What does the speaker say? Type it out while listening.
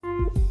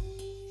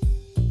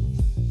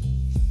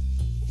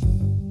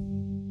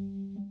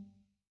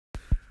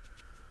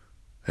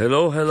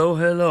Hello, hello,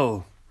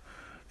 hello.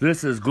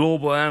 This is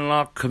Global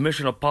Analog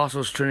Commission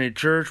Apostles Trinity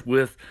Church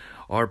with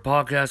our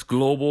podcast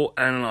Global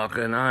Analog,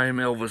 and I'm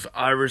Elvis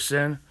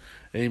Iverson.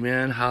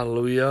 Amen,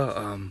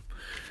 hallelujah.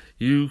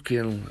 You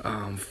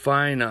can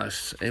find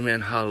us,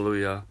 amen,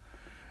 hallelujah,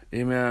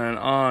 amen,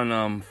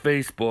 on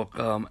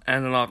Facebook,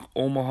 Analog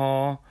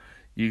Omaha.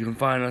 You can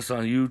find us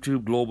on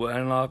YouTube, Global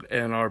Analog,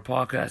 and our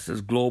podcast is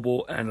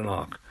Global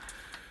Analog.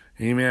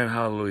 Amen,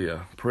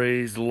 hallelujah.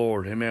 Praise the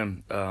Lord,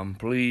 amen.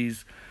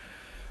 Please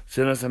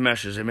send us a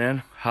message,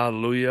 amen.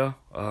 Hallelujah.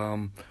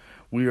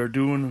 We are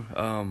doing,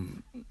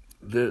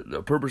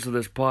 the purpose of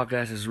this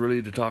podcast is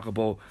really to talk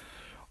about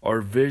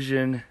our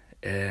vision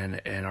and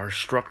our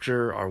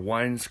structure, our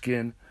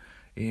wineskin,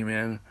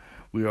 amen.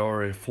 We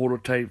are a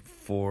phototype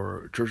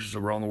for churches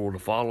around the world to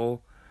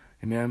follow,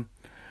 amen.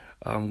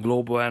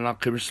 Global Analog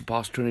Commission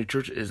Apostles Trinity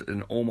Church is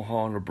in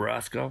Omaha,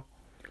 Nebraska.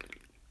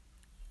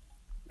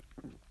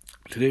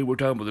 Today we're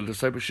talking about the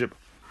discipleship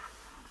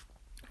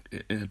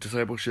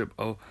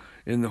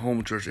in the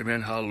home church.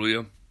 Amen.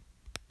 Hallelujah.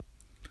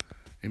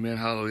 Amen.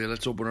 Hallelujah.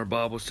 Let's open our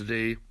Bibles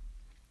today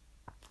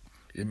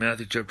in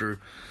Matthew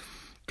chapter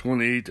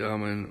 28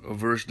 and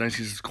verse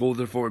 19 says, "Go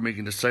therefore,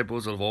 making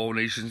disciples of all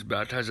nations,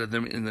 baptizing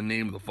them in the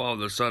name of the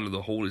Father, the Son, and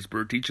the Holy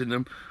Spirit, teaching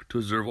them to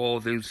observe all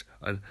things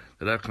that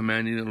I have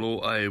commanded you. And lo,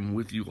 I am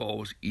with you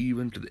always,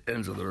 even to the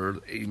ends of the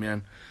earth."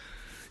 Amen.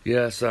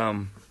 Yes.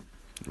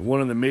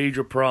 One of the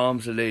major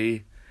problems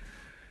today,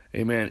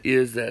 amen,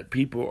 is that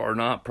people are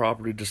not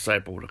properly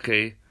discipled.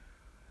 Okay.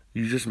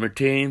 You just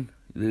maintain,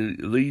 they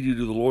lead you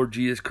to the Lord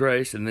Jesus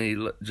Christ, and they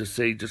just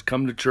say, just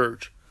come to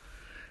church.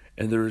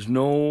 And there is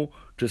no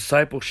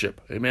discipleship,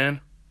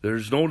 amen?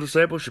 There's no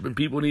discipleship, and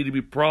people need to be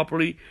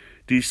properly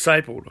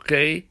discipled,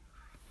 okay?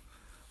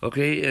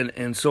 Okay,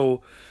 and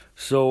so,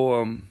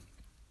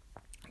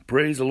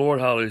 praise the Lord,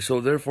 hallelujah. So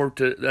therefore,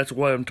 that's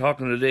why I'm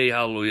talking today,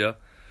 hallelujah.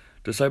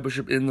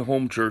 Discipleship in the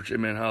home church,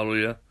 amen,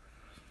 hallelujah.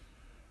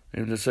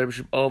 And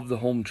discipleship of the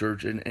home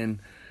church,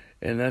 and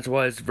that's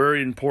why it's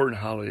very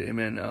important, hallelujah,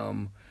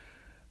 amen.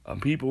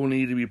 People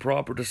need to be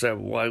proper discipled.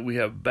 Why we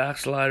have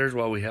backsliders,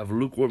 why we have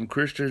lukewarm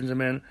Christians,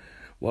 amen.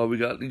 Why we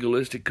got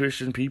legalistic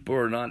Christian people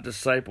are not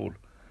discipled.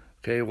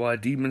 Okay, why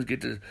demons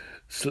get to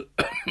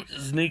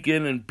sneak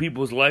in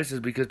people's lives is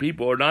because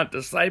people are not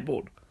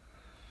discipled.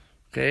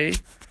 Okay,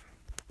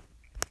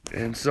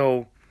 and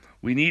so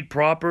we need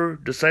proper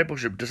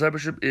discipleship.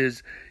 Discipleship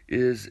is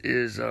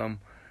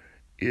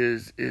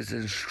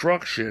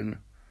instruction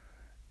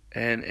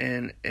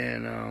and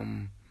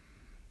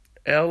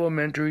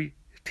elementary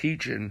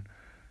teaching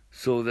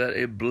so that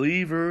a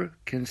believer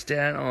can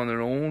stand on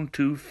their own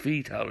 2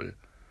 feet, hallelujah,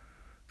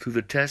 through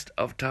the test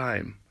of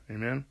time.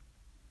 Amen.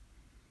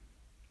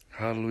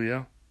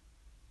 Hallelujah.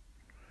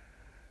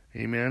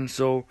 Amen.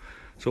 So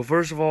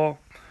first of all,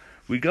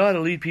 we got to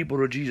lead people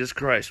to Jesus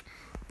Christ.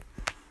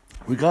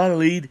 We got to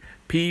lead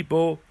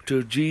people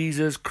to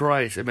Jesus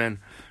Christ. Amen.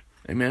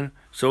 Amen.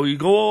 So you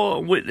go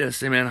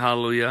witness, amen,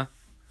 hallelujah.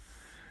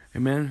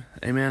 Amen.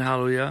 Amen,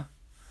 hallelujah.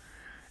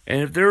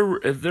 And if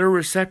they're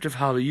receptive,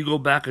 hallelujah, you go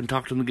back and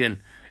talk to them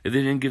again. If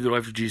they didn't give their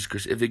life to Jesus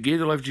Christ. If they gave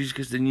their life to Jesus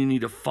Christ, then you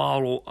need to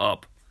follow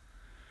up.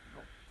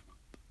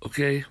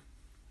 Okay?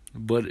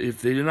 But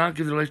if they did not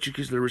give their life to Jesus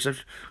Christ, they're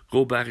receptive,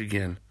 go back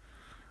again.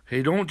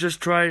 Hey, don't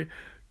just try,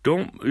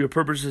 your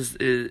purpose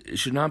is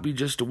should not be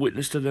just to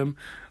witness to them,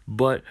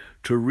 but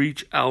to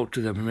reach out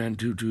to them, amen,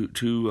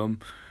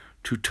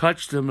 to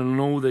touch them and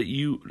know that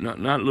you, not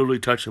literally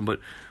touch them, but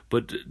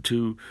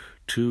to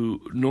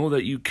know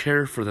that you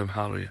care for them,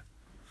 hallelujah.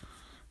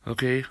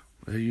 Okay,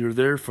 you're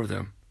there for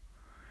them.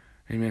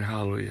 Amen,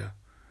 hallelujah.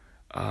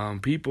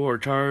 People are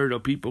tired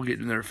of people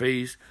getting in their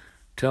face,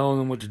 telling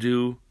them what to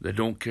do that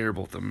don't care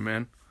about them,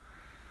 amen.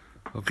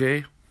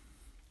 Okay?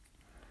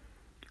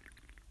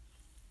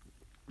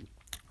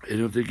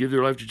 And if they give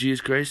their life to Jesus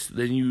Christ,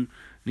 then you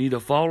need to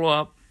follow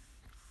up.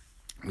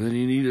 And then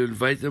you need to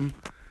invite them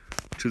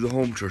to the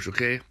home church,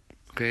 okay?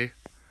 Okay?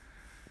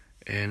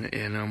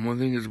 And one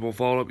thing is about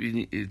follow-up,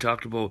 you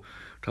talking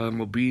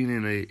about being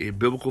in a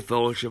biblical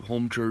fellowship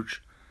home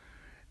church,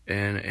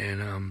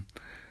 and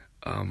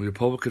your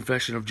public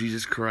confession of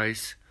Jesus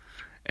Christ,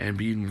 and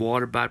being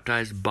water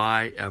baptized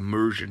by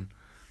immersion,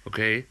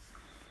 okay?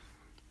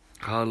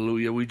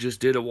 Hallelujah. We just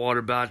did a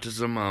water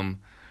baptism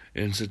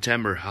in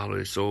September,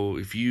 hallelujah. So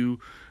if you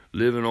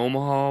live in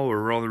Omaha or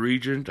around the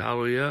region,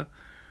 hallelujah,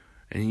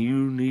 and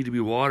you need to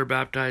be water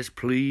baptized,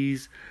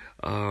 please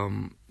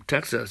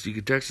text us. You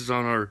can text us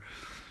on our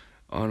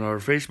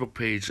Facebook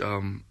page,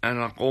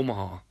 Analog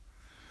Omaha.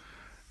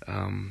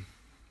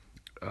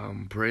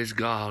 Praise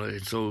God.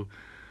 And so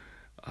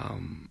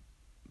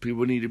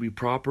people need to be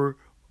proper,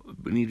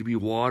 need to be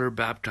water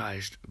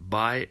baptized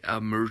by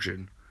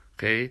immersion.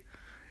 Okay?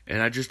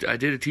 And I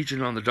did a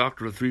teaching on the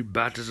doctrine of 3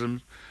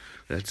 baptisms.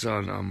 That's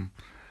on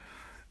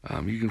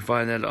you can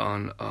find that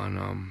on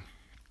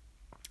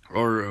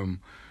our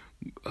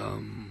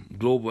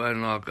Global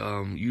Analog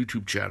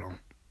YouTube channel.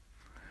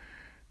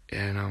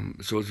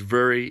 And so it's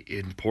very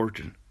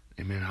important,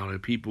 amen, hallelujah,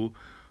 people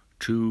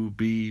to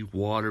be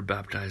water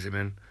baptized,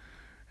 amen.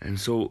 And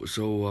so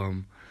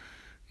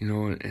you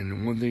know,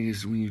 and one thing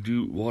is when you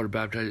do water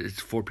baptize,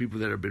 it's for people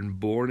that have been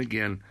born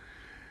again,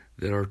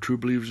 that are true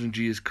believers in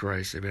Jesus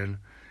Christ, amen.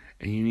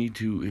 And you need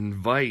to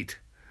invite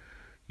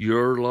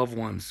your loved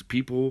ones,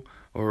 people,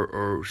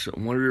 or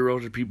one of your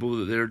relative people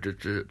that are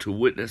there to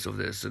witness of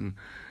this, and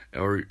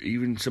or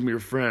even some of your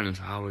friends,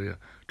 hallelujah,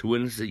 to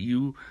witness that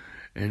you,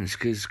 and it's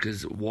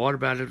because water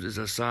baptism is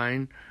a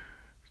sign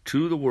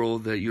to the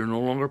world that you're no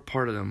longer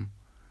part of them.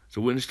 It's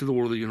a witness to the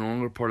world that you're no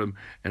longer part of them,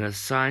 and a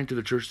sign to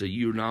the church that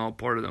you're now a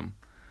part of them.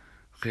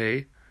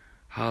 Okay,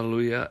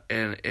 hallelujah,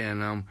 and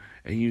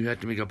you have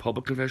to make a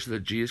public confession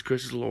that Jesus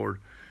Christ is Lord,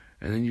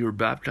 and then you are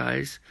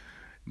baptized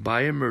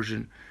by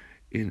immersion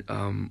in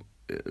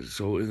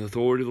so in the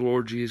authority of the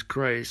Lord Jesus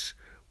Christ.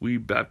 We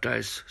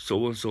baptize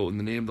so and so in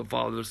the name of the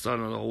Father, the Son,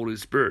 and the Holy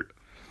Spirit.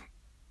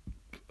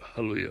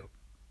 Hallelujah,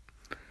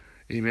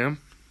 amen.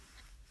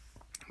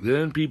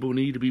 Then people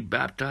need to be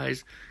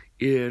baptized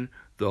in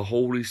the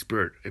Holy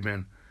Spirit,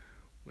 amen,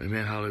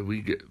 amen.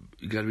 Hallelujah.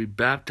 You got to be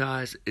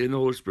baptized in the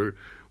Holy Spirit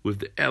with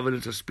the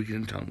evidence of speaking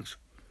in tongues.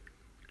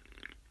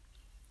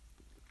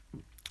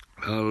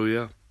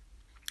 Hallelujah.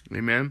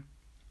 Amen.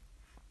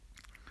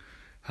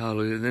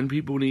 Hallelujah. Then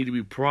people need to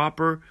be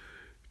proper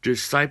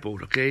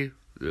discipled, okay?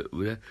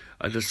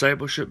 A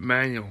discipleship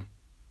manual.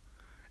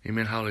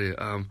 Amen.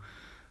 Hallelujah.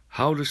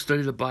 How to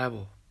study the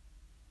Bible.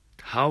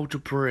 How to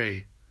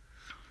pray.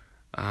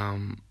 How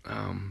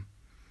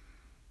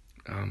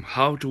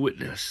to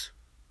witness.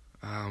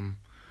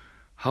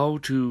 How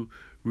to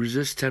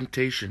resist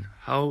temptation.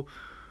 How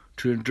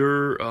to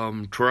endure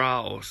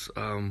trials,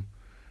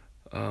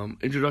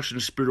 introduction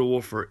to spiritual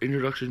warfare,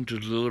 introduction to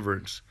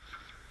deliverance,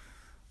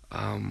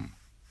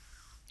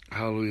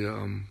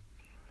 hallelujah,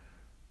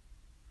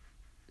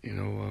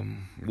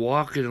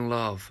 walk in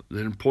love, the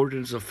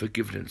importance of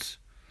forgiveness,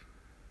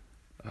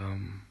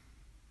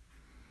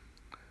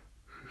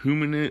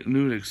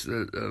 hermeneutics,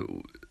 the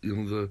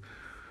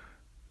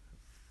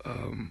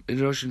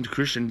introduction to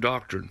Christian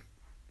doctrine.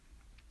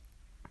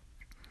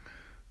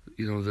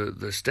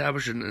 The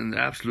establishment and the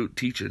absolute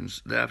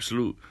teachings,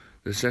 the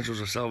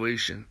essentials of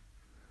salvation.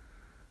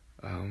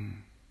 The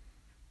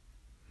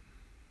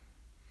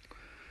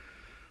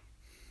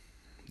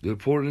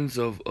importance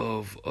of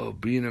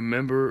being a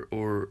member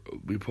or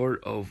be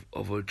part of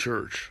a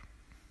church.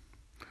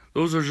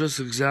 Those are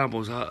just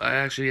examples. I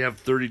actually have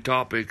 30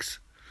 topics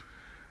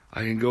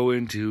I can go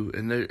into,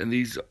 and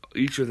these,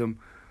 each of them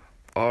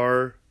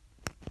are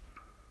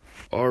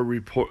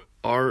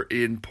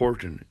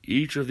important.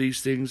 Each of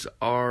these things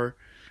are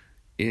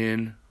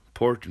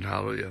important.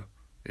 Hallelujah.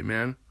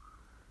 Amen.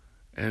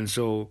 And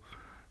so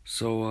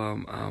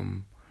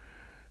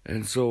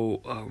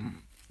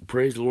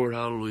praise the Lord.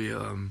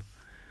 Hallelujah.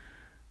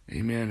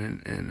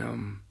 Amen.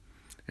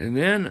 And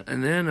then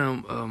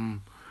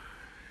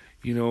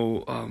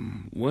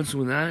once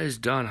when that is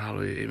done,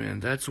 hallelujah, amen.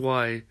 That's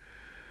why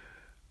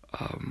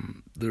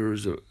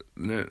there's a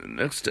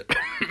next step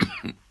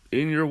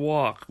in your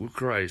walk with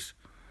Christ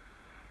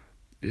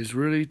is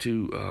really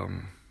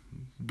to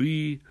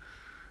be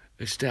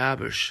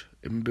established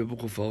in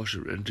biblical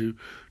fellowship and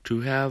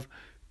to have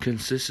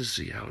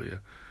consistency,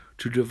 hallelujah,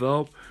 to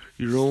develop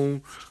your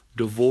own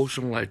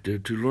devotional life,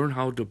 to learn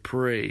how to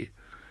pray,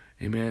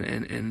 amen,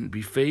 and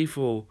be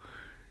faithful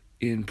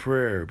in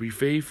prayer, be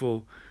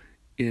faithful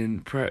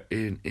in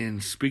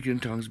speaking in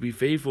tongues, be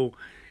faithful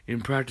in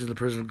practicing the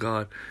presence of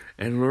God,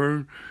 and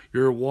learn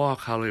your walk,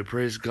 hallelujah,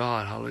 praise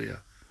God,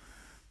 hallelujah,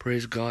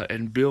 praise God,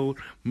 and build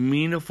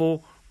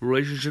meaningful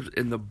relationships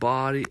in the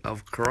body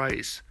of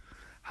Christ.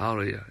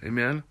 Hallelujah.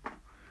 Amen.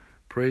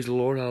 Praise the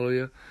Lord.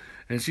 Hallelujah.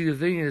 And see, the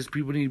thing is,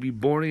 people need to be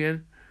born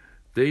again.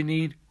 They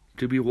need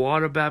to be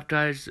water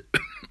baptized.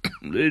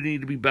 They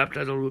need to be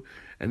baptized,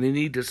 and they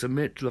need to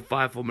submit to the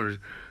fivefold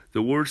ministry.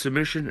 The word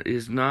submission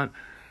is to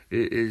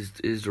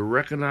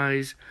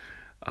recognize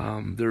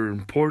their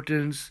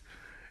importance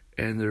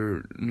and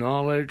their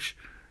knowledge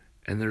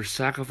and their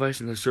sacrifice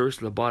and their service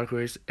to the body of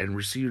Christ and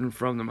receiving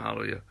from them.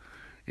 Hallelujah.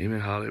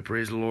 Amen. Hallelujah.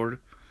 Praise the Lord.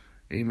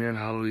 Amen.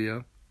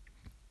 Hallelujah.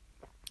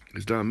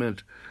 It's not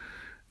meant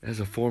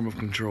as a form of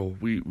control.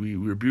 We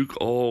rebuke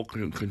all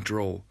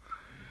control.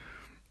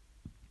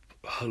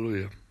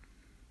 Hallelujah.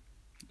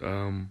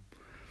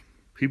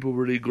 People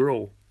really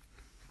grow.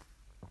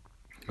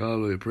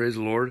 Hallelujah. Praise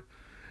the Lord.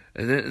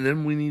 And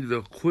then we need the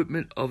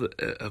equipment of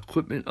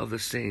the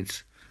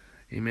saints.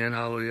 Amen.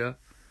 Hallelujah.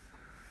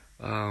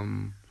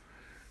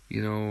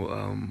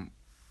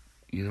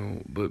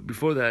 But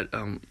before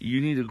that,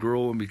 you need to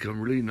grow and become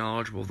really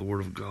knowledgeable of the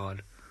Word of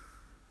God.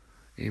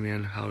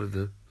 Amen.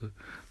 Hallelujah.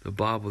 The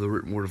Bible, the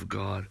written Word of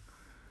God.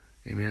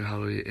 Amen.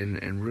 Hallelujah.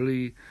 And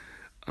really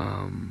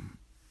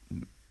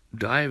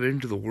dive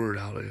into the Word.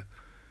 Hallelujah.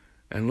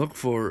 And look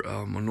for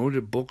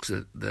anointed books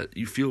that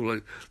you feel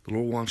like the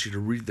Lord wants you to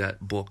read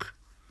that book.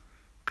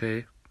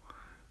 Okay?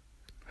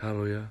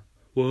 Hallelujah.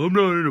 Well, I'm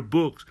not into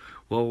books.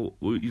 Well,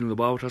 the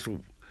Bible tells us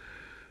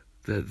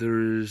that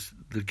there is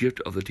the gift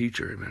of the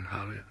teacher. Amen.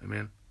 Hallelujah.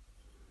 Amen.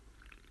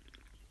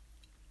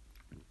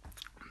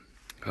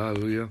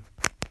 Hallelujah.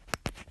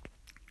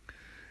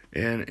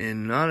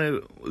 and not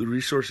a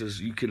resources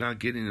you cannot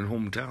get in your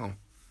hometown.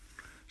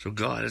 So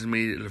God has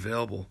made it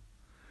available.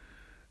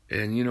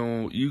 And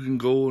you can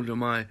go to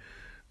my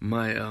we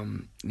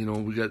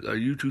got our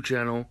YouTube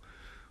channel,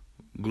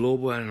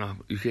 Global Analog,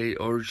 okay,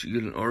 or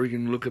you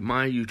can look at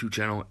my YouTube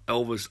channel,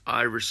 Elvis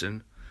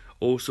Iverson.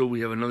 Also,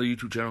 we have another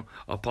YouTube channel,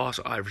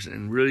 Apostle Iverson,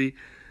 and really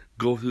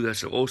go through that.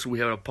 So also, we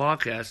have a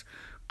podcast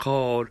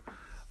called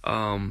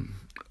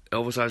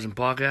Elvis Iverson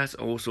Podcast.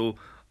 Also,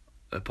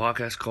 a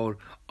podcast called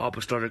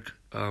Apostolic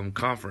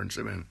Conference.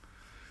 Amen.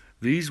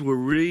 These will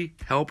really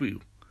help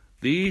you.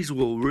 These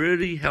will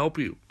really help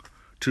you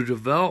to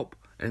develop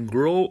and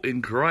grow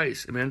in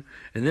Christ. Amen.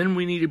 And then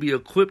we need to be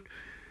equipped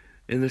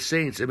in the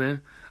saints.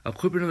 Amen.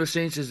 Equipping of the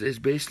saints is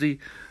basically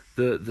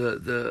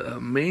the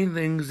main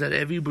things that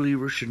every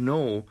believer should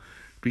know,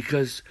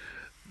 because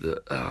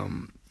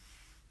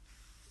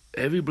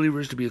every believer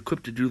is to be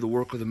equipped to do the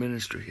work of the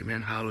ministry.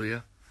 Amen.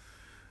 Hallelujah.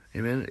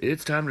 Amen.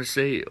 It's time to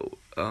say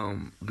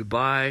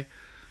goodbye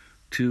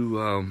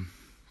to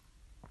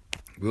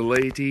the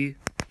laity.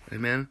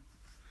 Amen.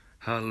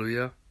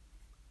 Hallelujah.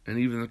 And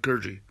even the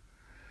clergy.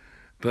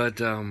 But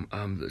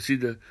see,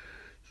 the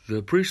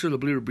priesthood of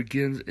the believer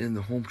begins in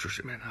the home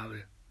church. Amen.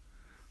 Hallelujah.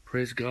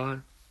 Praise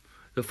God.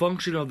 The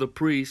function of the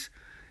priest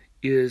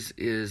is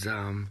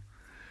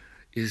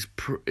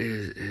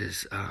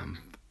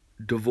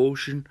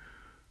devotion,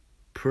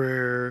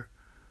 prayer,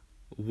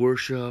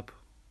 worship,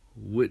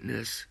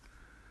 witness.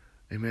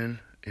 Amen.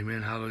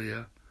 Amen.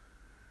 Hallelujah.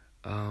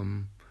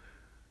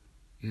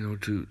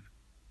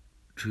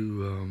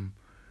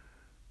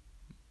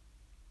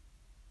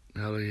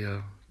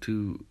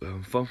 To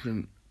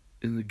function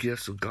in the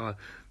gifts of God.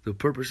 The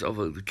purpose of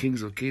the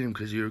kings of the kingdom,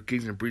 because you're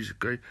kings and priests of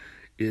Christ,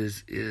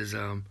 is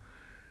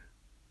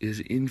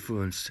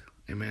influenced.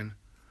 Amen.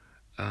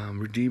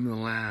 Redeeming the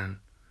land,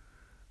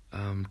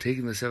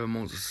 taking the 7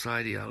 modes of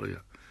society.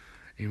 Hallelujah.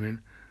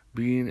 Amen.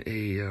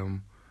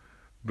 Being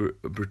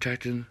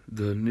protecting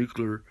the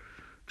nuclear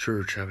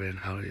church. Amen.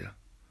 Hallelujah.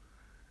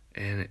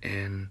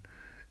 And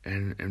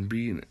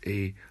being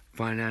a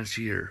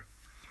financier.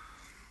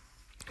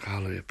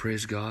 Hallelujah.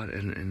 Praise God.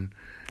 And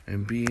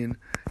being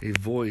a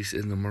voice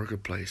in the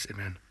marketplace.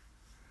 Amen.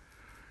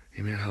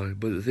 Amen. Hallelujah.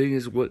 But the thing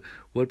is, what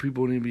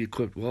people need to be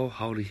equipped. Well,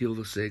 how to heal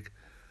the sick,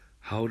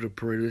 how to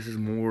pray. This is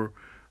more,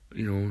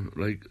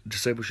 like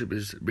discipleship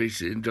is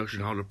basic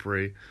introduction. How to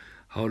pray,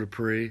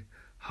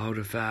 how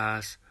to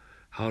fast,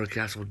 how to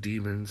cast out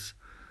demons,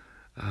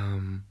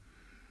 how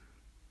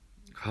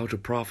to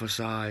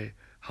prophesy,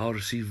 how to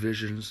see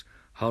visions,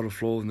 how to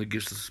flow in the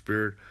gifts of the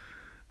Spirit,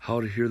 how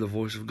to hear the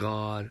voice of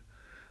God,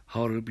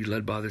 how to be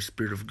led by the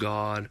Spirit of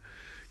God.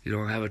 I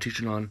have a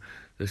teaching on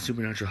the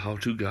supernatural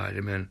how-to guide.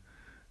 Amen.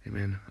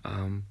 Amen.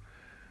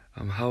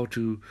 How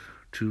to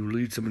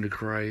lead someone to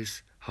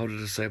Christ, how to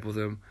disciple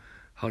them,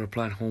 how to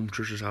plant home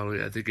churches.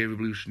 Hallelujah. I think every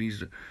believer needs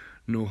to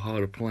know how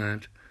to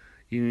plant,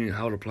 even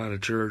how to plant a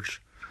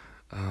church.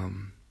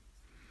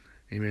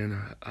 Amen.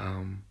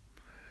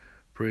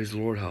 Praise the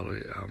Lord.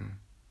 Hallelujah.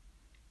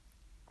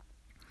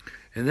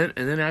 And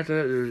then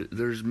after that,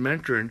 there's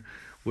mentoring,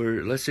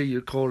 where let's say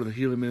you're called in the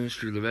healing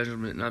ministry, the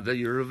evangelist. Not that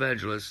you're an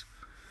evangelist.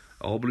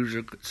 All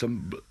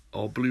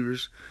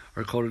believers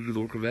are called to do the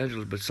work of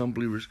evangelism, but some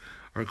believers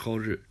are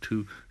called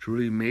to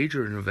really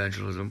major in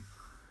evangelism.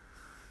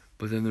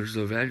 But then there's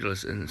the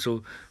evangelist, and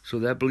so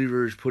that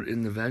believer is put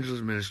in the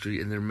evangelist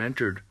ministry, and they're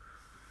mentored.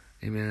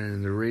 Amen.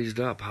 And they're raised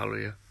up.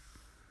 Hallelujah.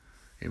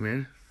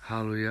 Amen.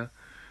 Hallelujah.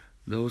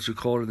 Those who are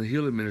called in the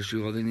healing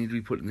ministry, well, they need to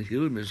be put in the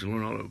healing ministry,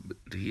 learn how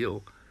to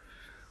heal.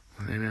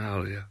 Amen.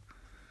 Hallelujah.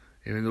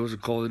 Amen. Those who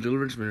are called in the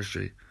deliverance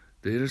ministry,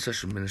 the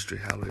intercession ministry.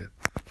 Hallelujah.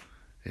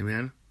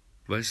 Amen.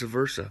 Vice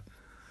versa.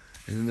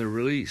 And then they're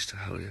released.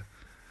 Hallelujah.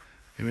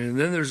 Amen. And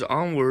then there's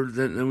onward.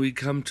 Then we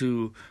come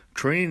to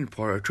training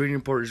part. Our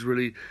training part is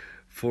really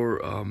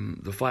for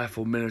the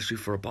fivefold ministry,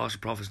 for apostles,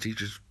 prophets,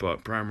 teachers,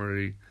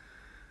 primarily.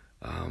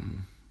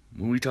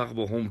 When we talk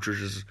about home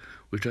churches,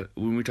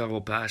 when we talk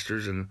about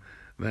pastors and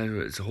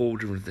man, it's a whole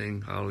different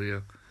thing.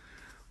 Hallelujah.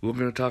 We're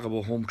going to talk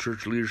about home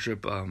church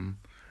leadership in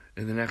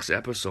the next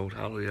episode.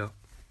 Hallelujah.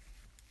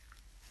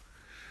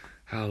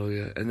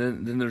 Hallelujah. And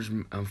then there's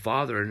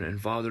fathering,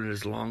 and fathering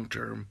is long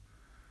term.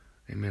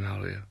 Amen.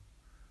 Hallelujah.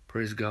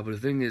 Praise God. But the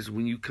thing is,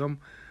 when you come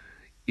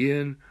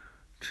in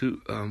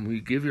to, when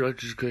you give your life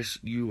to Jesus Christ,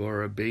 you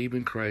are a babe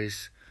in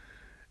Christ,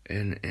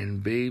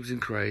 and babes in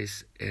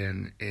Christ,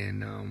 and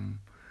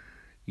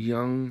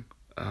young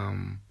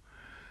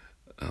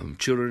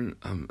children.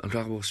 I'm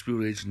talking about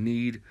spiritual age,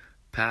 need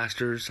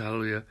pastors.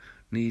 Hallelujah.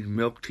 Need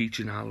milk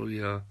teaching.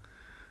 Hallelujah.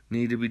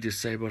 Need to be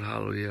discipled.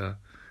 Hallelujah.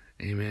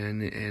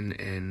 Amen.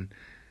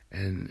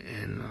 And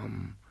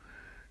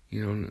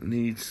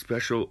need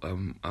special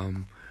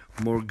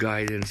more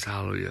guidance.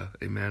 Hallelujah.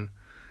 Amen.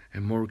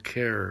 And more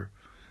care.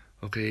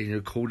 Okay, and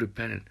you're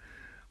codependent.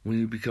 When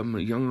you become a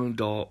young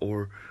adult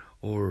or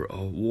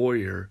a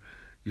warrior,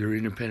 you're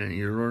independent.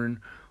 You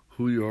learn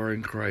who you are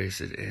in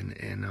Christ,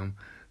 and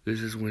this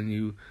is when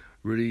you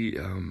really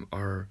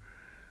are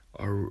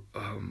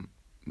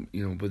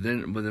but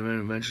then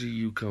eventually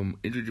you come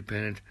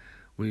interdependent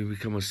when you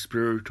become a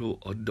spiritual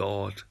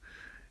adult,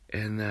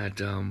 and that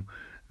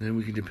then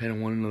we can depend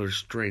on one another's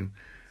strength,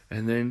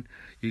 and then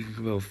you can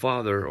become a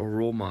father or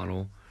role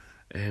model,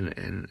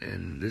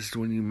 and this is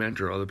when you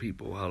mentor other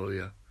people.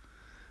 Hallelujah,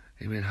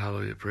 amen.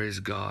 Hallelujah, praise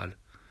God,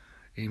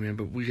 amen.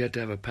 But we have to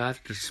have a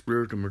path to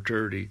spiritual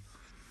maturity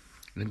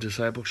and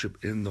discipleship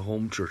in the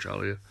home church.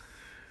 Hallelujah,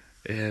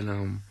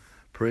 and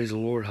praise the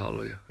Lord.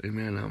 Hallelujah,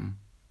 amen.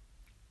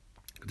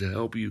 To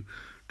help you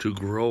to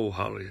grow.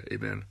 Hallelujah,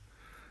 amen.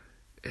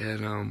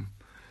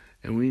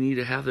 And we need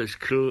to have this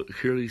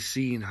clearly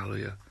seen.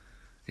 Hallelujah,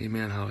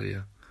 amen.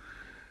 Hallelujah.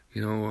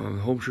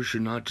 Home church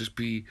should not just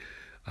be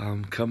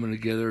coming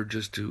together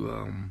just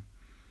to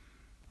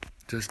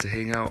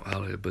hang out.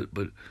 Hallelujah.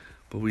 But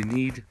we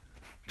need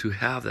to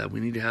have that. We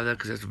need to have that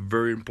because that's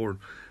very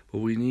important. But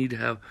we need to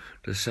have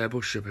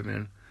discipleship,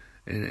 amen,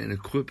 and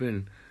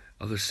equipping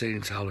of the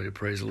saints. Hallelujah.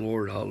 Praise the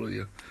Lord.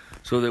 Hallelujah.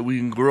 So that we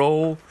can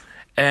grow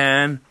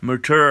and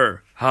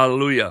mature.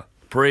 Hallelujah.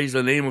 Praise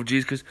the name of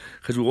Jesus,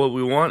 because what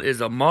we want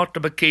is a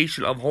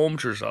multiplication of home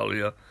church.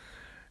 Hallelujah.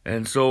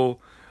 And so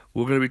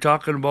we're going to be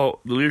talking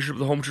about the leadership of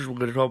the home church. We're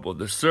going to talk about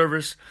the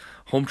service,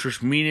 home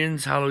church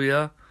meetings.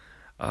 Hallelujah.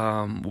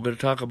 We're going to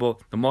talk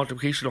about the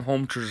multiplication of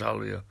home church.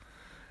 Hallelujah.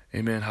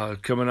 Amen. How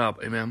it's coming up.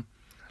 Amen.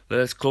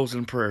 Let us close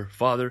in prayer.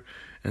 Father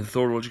and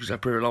Lord Jesus, I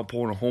pray for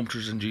outpouring of home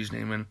church in Jesus'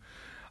 name. Amen.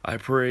 I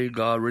pray,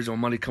 God, raise up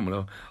money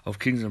coming of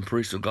kings and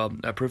priests, of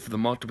God. I pray for the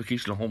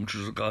multiplication of home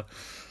churches, of God.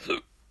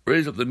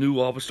 Raise up the new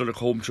apostolic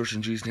home church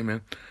in Jesus' name,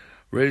 man.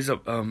 Raise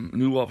up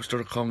new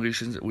apostolic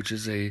congregations, which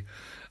is a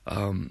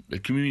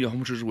community of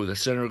home churches with a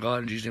center of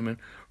God in Jesus' name, man.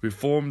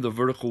 Reform the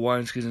vertical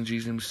wineskins in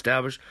Jesus' name.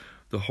 Establish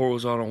the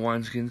horizontal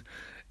wineskins.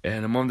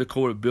 And among the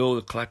code, build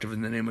the collective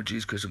in the name of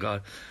Jesus Christ, of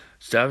God.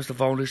 Establish the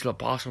foundation of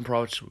apostles and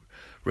prophets.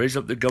 Raise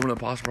up the government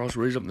of apostles and prophets.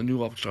 Raise up the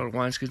new apostolic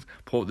wineskins.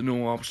 Pour out the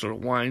new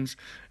apostolic wines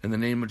in the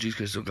name of Jesus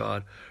Christ, of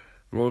God.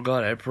 Lord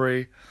God, I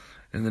pray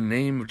in the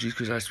name of Jesus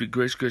Christ. I speak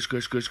grace.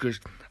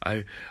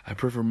 I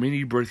pray for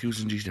many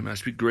breakthroughs in Jesus' name. I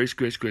speak grace.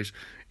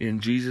 In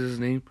Jesus'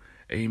 name,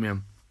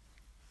 amen.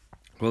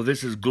 Well,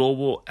 this is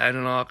Global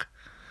Antioch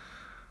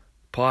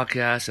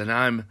Podcast, and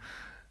I'm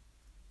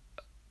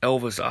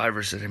Elvis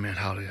Iverson. Amen.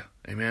 Hallelujah.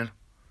 Amen.